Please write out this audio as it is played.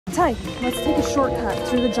Ty, let's take a shortcut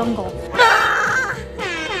through the jungle. Hi!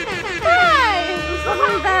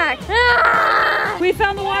 Welcome back. We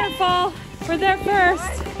found the waterfall. We're there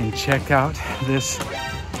first. And check out this.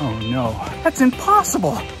 Oh no, that's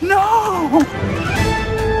impossible. No!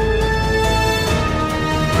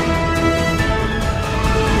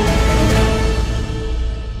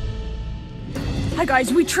 Hi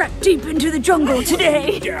guys, we trekked deep into the jungle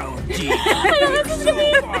today. Down deep. I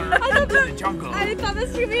thought this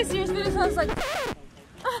was gonna be a serious video, so I was like,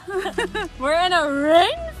 we're in a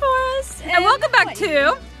rainforest. And welcome back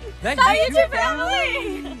to The YouTube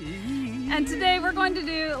Family. And today we're going to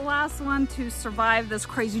do the last one to survive this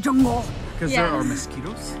crazy jungle. Because there are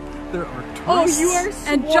mosquitoes, there are tourists. Oh, you are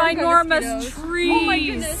And ginormous trees. Oh my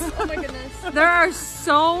goodness, oh my goodness. There are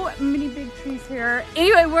so many big trees here.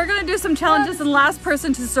 Anyway, we're gonna do some challenges, and last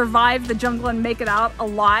person to survive the jungle and make it out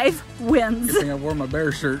alive wins. Good thing I wore my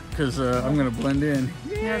bear shirt because I'm gonna blend in.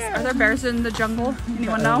 Yes. Are there bears in the jungle?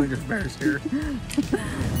 Anyone I know? don't think there's bears here.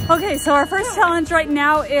 Okay, so our first challenge right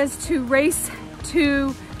now is to race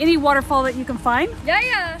to any waterfall that you can find.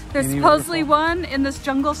 Yeah. There's Any supposedly waterfall? one in this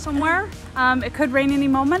jungle somewhere. It could rain any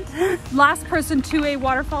moment. Last person to a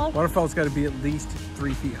waterfall. Waterfall's got to be at least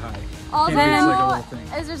 3 feet high. Also, Can't be just like a little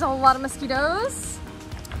thing. there's a lot of mosquitoes.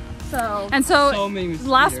 So, And so, So many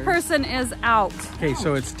mosquitoes. last person is out. Okay,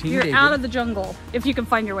 so it's Team You're David, out of the jungle if you can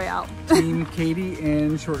find your way out. Team Katie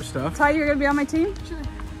and Short Stuff, Ty, you're gonna be on my team? Sure.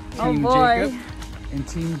 Oh Team boy. Jacob, and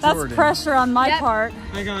Team That's Jordan. pressure on my Yep. part.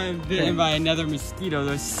 I got bitten by another mosquito.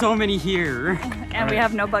 There's so many here. And we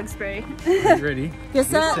have no bug spray. Ready? Get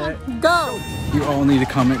set, go! You all need to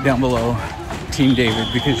comment down below Team David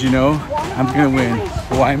because you know I'm gonna win.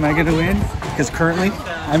 Why am I gonna win? Because currently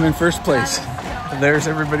I'm in first place. There's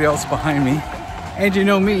everybody else behind me. And you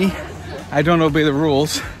know me, I don't obey the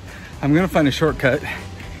rules. I'm gonna find a shortcut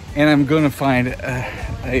and I'm gonna find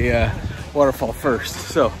a waterfall first.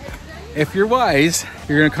 So if you're wise,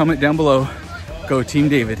 you're gonna comment down below, go Team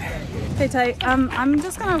David. Hey Ty, I'm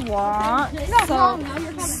just gonna walk. So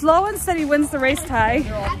slow and steady wins the race, Ty.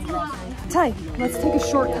 Ty, let's take a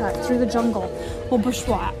shortcut through the jungle. We'll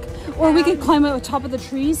bushwhack. Or we could climb up the top of the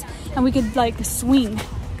trees and we could like swing.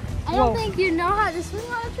 I don't think you know how to swing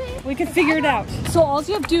on a tree. We could figure it out. So all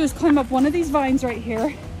you have to do is climb up one of these vines right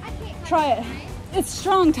here. Try it. It's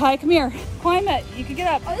strong, Ty, come here. Climb it, you can get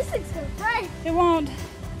up. Oh, this thing's gonna break. It won't.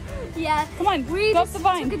 Yeah. Come on, We go up just the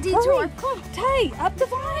vine. took a detour. Hurry, come on, Ty, up the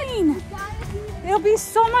vine. It'll be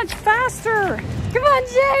so much faster. Come on,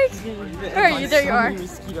 Jake. Where are you? There you so are. many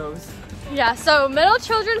mosquitoes. Yeah, so middle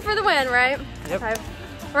children for the win, right? Yep. Okay.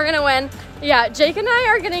 We're gonna win. Yeah, Jake and I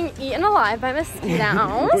are getting eaten alive by We're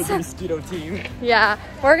mosquitoes. the mosquito team. Yeah,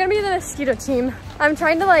 we're gonna be the mosquito team. I'm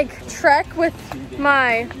trying to like trek with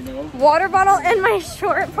my water bottle in my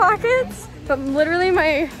short pockets, but literally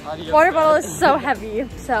my water bottle is so heavy,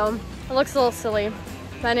 so it looks a little silly.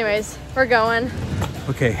 But anyways, we're going.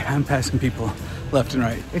 Okay, I'm passing people left and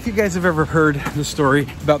right. If you guys have ever heard the story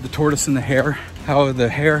about the tortoise and the hare, how the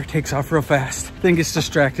hare takes off real fast, then gets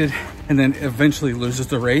distracted, and then eventually loses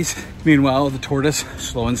the race. Meanwhile, the tortoise,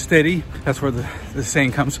 slow and steady, that's where the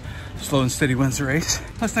saying comes, slow and steady wins the race.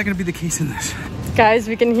 That's not gonna be the case in this. Guys,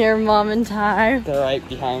 we can hear Mom and Ty. They're right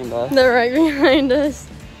behind us. They're right behind us.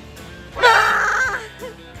 Ah!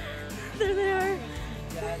 There they are.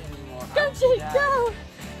 Go, Jake, go!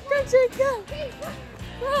 Go, Jake, go!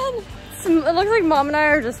 Run! It looks like Mom and I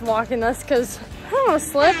are just walking this because I don't want to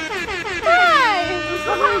slip.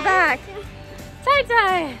 Hi! I'm coming back.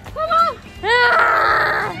 Ty, come on!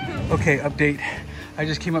 Ah! Okay, update. I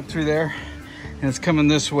just came up through there and it's coming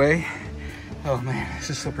this way. Oh man,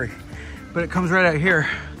 this is slippery. But it comes right out here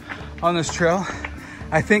on this trail.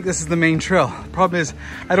 I think this is the main trail. Problem is,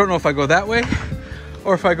 I don't know if I go that way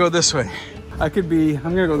or if I go this way. I'm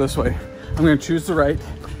gonna go this way. I'm gonna choose the right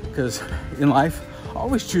because in life,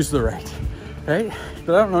 always choose the right, right?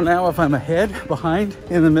 But I don't know now if I'm ahead, behind,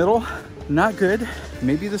 in the middle. Not good.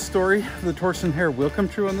 Maybe the story of the tortoise and hare will come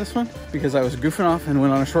true on this one because I was goofing off and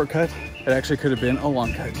went on a shortcut. It actually could have been a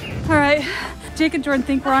long cut. All right, Jake and Jordan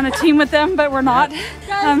think we're on a team with them, but we're not.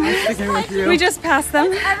 Sticking with you. We just passed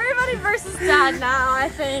them. Everybody versus Dad now, I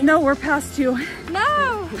think. No, we're past you.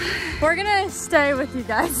 No! We're gonna stay with you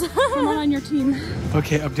guys. I'm not on your team.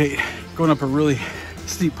 Okay, update. Going up a really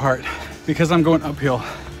steep part. Because I'm going uphill,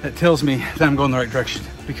 that tells me that I'm going the right direction.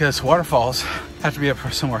 Because waterfalls have to be up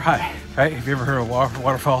somewhere high, right? Have you ever heard of a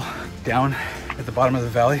waterfall down at the bottom of the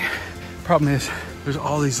valley? Problem is, there's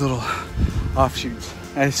all these little offshoots.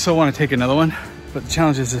 I still want to take another one, but the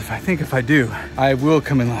challenge is if I do, I will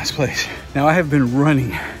come in last place. Now I have been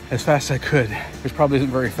running as fast as I could, which probably isn't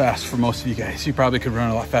very fast for most of you guys. You probably could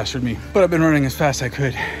run a lot faster than me, but I've been running as fast as I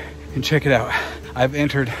could. And check it out. I've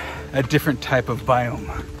entered a different type of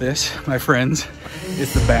biome. This, my friends,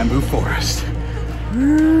 is the bamboo forest.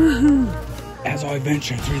 As I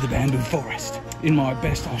venture through the bamboo forest, in my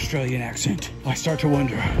best Australian accent, I start to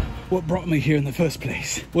wonder what brought me here in the first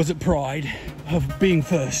place. Was it pride of being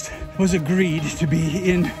first? Was it greed to be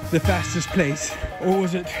in the fastest place? Or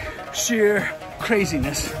was it sheer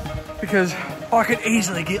craziness? Because I could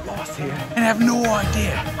easily get lost here and have no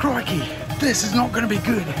idea. Crikey, this is not gonna be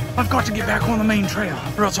good. I've got to get back on the main trail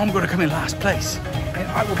or else I'm gonna come in last place. And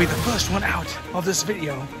I will be the first one out of this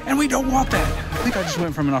video. And we don't want that. I think I just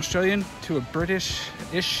went from an Australian to a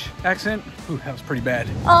British-ish accent. Ooh, that was pretty bad.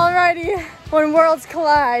 Alrighty, when worlds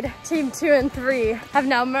collide, team 2 and 3 have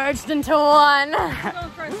now merged into one. They're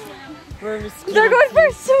going for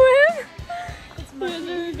a swim?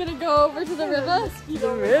 They're gonna go over to the river.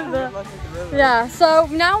 Yeah, so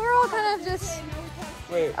now we're all kind of just,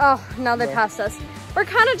 oh, now they passed us. We're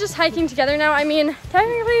kind of just hiking together now. I mean,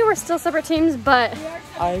 technically we're still separate teams, but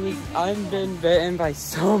I've been bitten by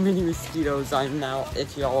so many mosquitoes. I'm now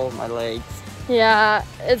itchy all over my legs. yeah,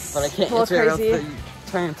 it's But I can't a little itch it, crazy. else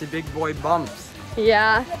they turn into big boy bumps.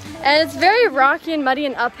 Yeah, and it's very rocky and muddy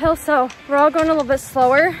and uphill, so we're all going a little bit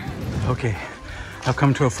slower. Okay, I've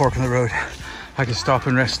come to a fork in the road. I could stop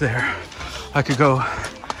and rest there. I could go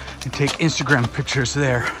and take Instagram pictures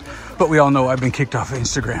there, but we all know I've been kicked off of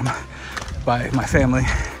Instagram by my family.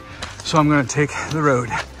 So I'm gonna take the road.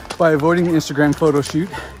 By avoiding the Instagram photo shoot,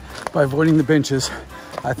 by avoiding the benches,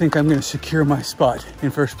 I think I'm gonna secure my spot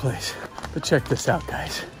in first place. But check this out,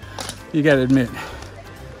 guys. You gotta admit,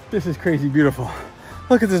 this is crazy beautiful.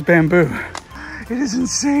 Look at this bamboo. It is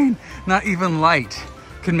insane. Not even light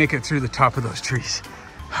can make it through the top of those trees.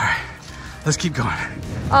 All right, let's keep going.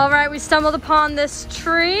 All right, we stumbled upon this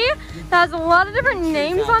tree that has a lot of different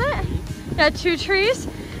names on it. Yeah, 2 trees.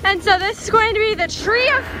 And so this is going to be the tree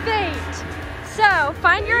of fate. So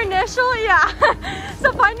find your initial, yeah.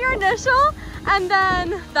 So find your initial and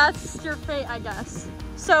then that's your fate, I guess.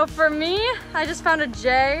 So for me, I just found a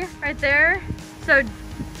J right there. So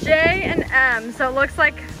J and M. So it looks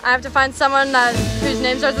like I have to find someone whose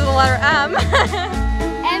name starts with the letter M.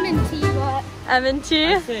 M and T, what? M and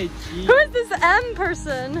T. Who is this M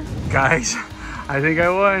person? Guys, I think I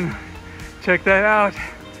won. Check that out.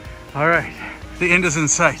 All right, the end is in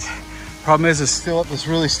sight. Problem is, it's still up this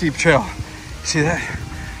really steep trail. See that?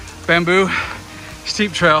 Bamboo,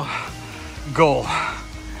 steep trail, goal. I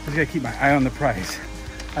just gotta keep my eye on the prize.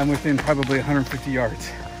 I'm within probably 150 yards,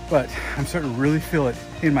 but I'm starting to really feel it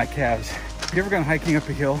in my calves. Have you ever gone hiking up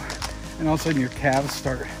a hill and all of a sudden your calves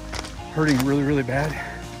start hurting really, really bad?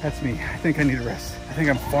 That's me. I think I need a rest. I think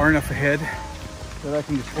I'm far enough ahead that I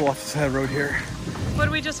can just pull off the side of the road here. What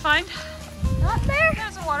did we just find? Up there?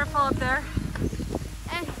 There's a waterfall up there.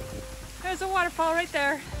 And There's a waterfall right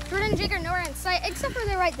there. Jordan and Jake are nowhere in sight, except for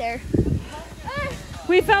they're right there.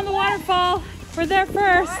 We found the waterfall. We're there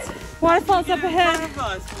first. Waterfall's up ahead.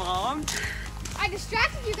 Us, Mom. I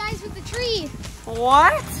distracted you guys with the tree.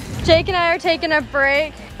 What? Jake and I are taking a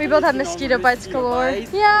break. We both have mosquito bites galore.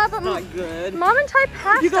 Yeah, but Not good. Mom and Ty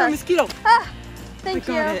passed You got a us. mosquito. Ah, thank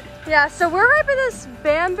We you. got it. Yeah, so we're right by this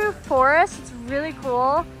bamboo forest. It's really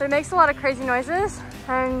cool, but it makes a lot of crazy noises.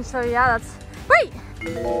 And so yeah, that's, wait!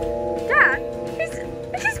 Dad,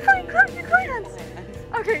 he's playing Clash of Clans.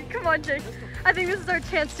 Okay, come on, Jake. I think this is our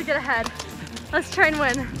chance to get ahead. Let's try and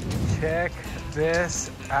win. Check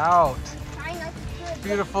this out. Trying not to do it.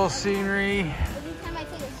 Beautiful scenery, Every time I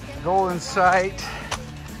take a step. goal in sight.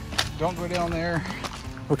 Don't go down there.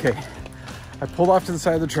 Okay, I pulled off to the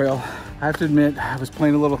side of the trail. I have to admit, I was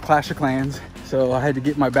playing a little Clash of Clans, so I had to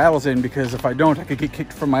get my battles in because if I don't, I could get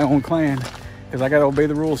kicked from my own clan. Because I gotta obey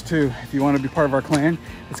the rules too. If you want to be part of our clan,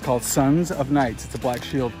 it's called Sons of Knights. It's a black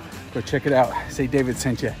shield. Go check it out. Say David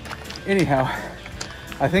sent you. Anyhow,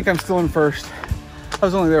 I think I'm still in first. I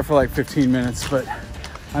was only there for like 15 minutes, but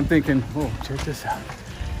I'm thinking, oh, check this out.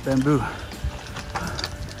 Bamboo.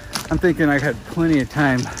 I'm thinking I had plenty of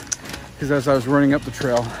time because as I was running up the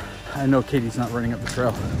trail, I know Katie's not running up the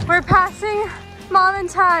trail. We're passing Mom and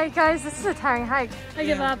Ty. Guys, this is a tiring hike. I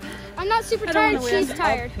give up. I'm not super don't tired, wanna win. she's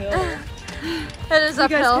tired. It is You guys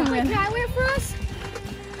uphill. can win. Can I win for us?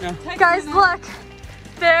 Guys, look.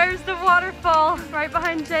 There's the waterfall right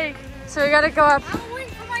behind Jake. So we gotta go up I'm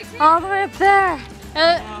waiting for my team. all the way up there.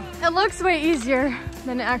 It looks way easier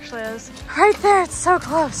than it actually is. Right there, it's so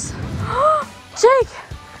close. Jake,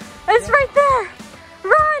 it's right there.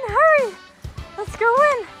 Run, hurry. Let's go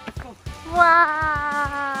in.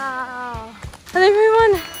 Wow. I think we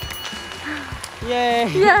won. Yay.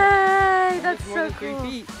 Yay, that's More so than 3 cool.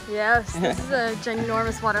 feet. Yes, this is a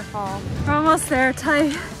ginormous waterfall. We're almost there. Ty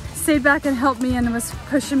stayed back and helped me and was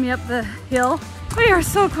pushing me up the hill. We are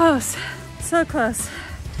so close, so close.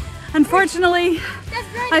 Unfortunately,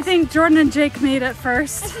 I think Jordan and Jake made it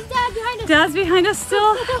first. This is Dad behind us. Dad's behind us still.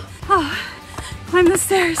 Oh, climb the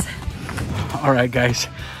stairs. All right, guys,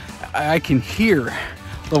 I can hear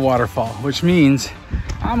the waterfall, which means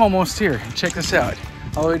I'm almost here. Check this out.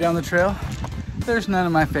 All the way down the trail, there's none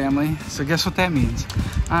of my family. So guess what that means?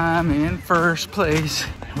 I'm in first place.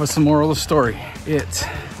 What's the moral of the story? It's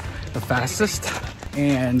the fastest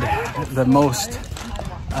and the most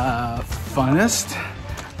funnest,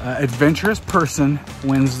 adventurous person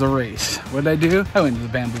wins the race. What did I do? I went to the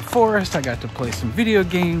bamboo forest. I got to play some video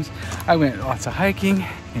games. I went lots of hiking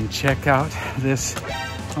and check out this.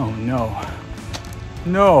 Oh no.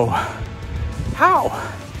 No.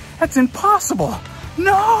 How? That's impossible.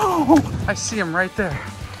 No! I see him right there.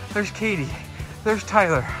 There's Katie. There's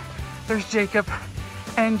Tyler. There's Jacob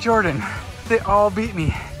and Jordan. They all beat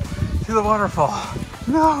me to the waterfall.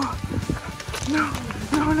 No. No.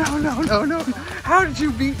 No, no, no, no, no. How did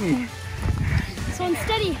you beat me? Slow and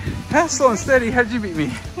steady. That's slow and steady. How did you beat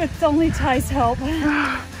me? With only Ty's help.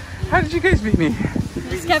 How did you guys beat me?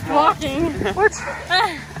 Just kept walking. What?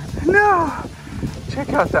 No. Check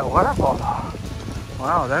out that waterfall.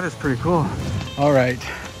 Wow, that is pretty cool. All right.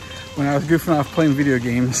 When I was goofing off playing video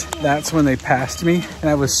games, that's when they passed me. And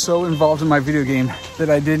I was so involved in my video game that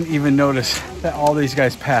I didn't even notice that all these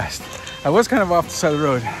guys passed. I was kind of off the side of the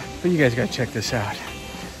road, but you guys gotta check this out.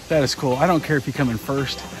 That is cool. I don't care if you come in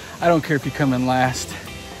first. I don't care if you come in last.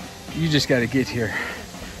 You just gotta get here.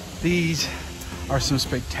 These are some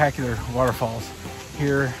spectacular waterfalls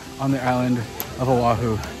here on the island of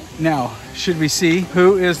Oahu. Now, should we see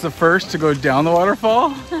who is the first to go down the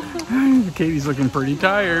waterfall? Katie's looking pretty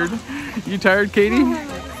tired. You tired, Katie? I'm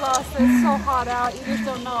exhausted. It's so hot out. You just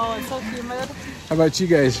don't know. It's so humid. How about you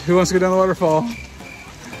guys? Who wants to go down the waterfall?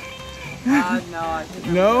 No, I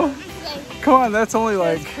think No? Come on, that's only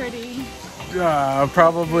like Pretty.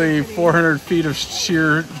 probably 400 feet of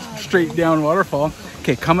sheer straight down waterfall.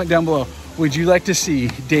 Okay, comment down below. Would you like to see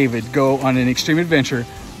David go on an extreme adventure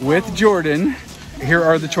with Jordan? Here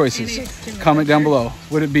are the choices. Comment down below.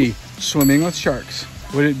 Would it be swimming with sharks?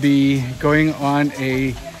 Would it be going on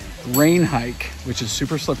a rain hike, which is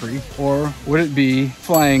super slippery? Or would it be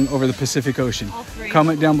flying over the Pacific Ocean?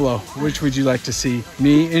 Comment down below. Which would you like to see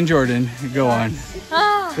me and Jordan go on?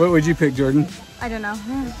 What would you pick, Jordan? I don't know.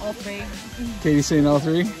 All three. Katie saying all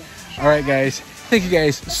three? All right, guys. Thank you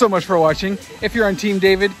guys so much for watching. If you're on Team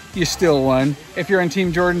David, you still won. If you're on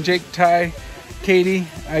Team Jordan, Jake, Ty, Katie,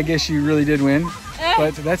 I guess you really did win.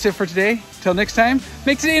 But that's it for today. Till next time,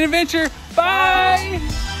 make today an adventure. Bye!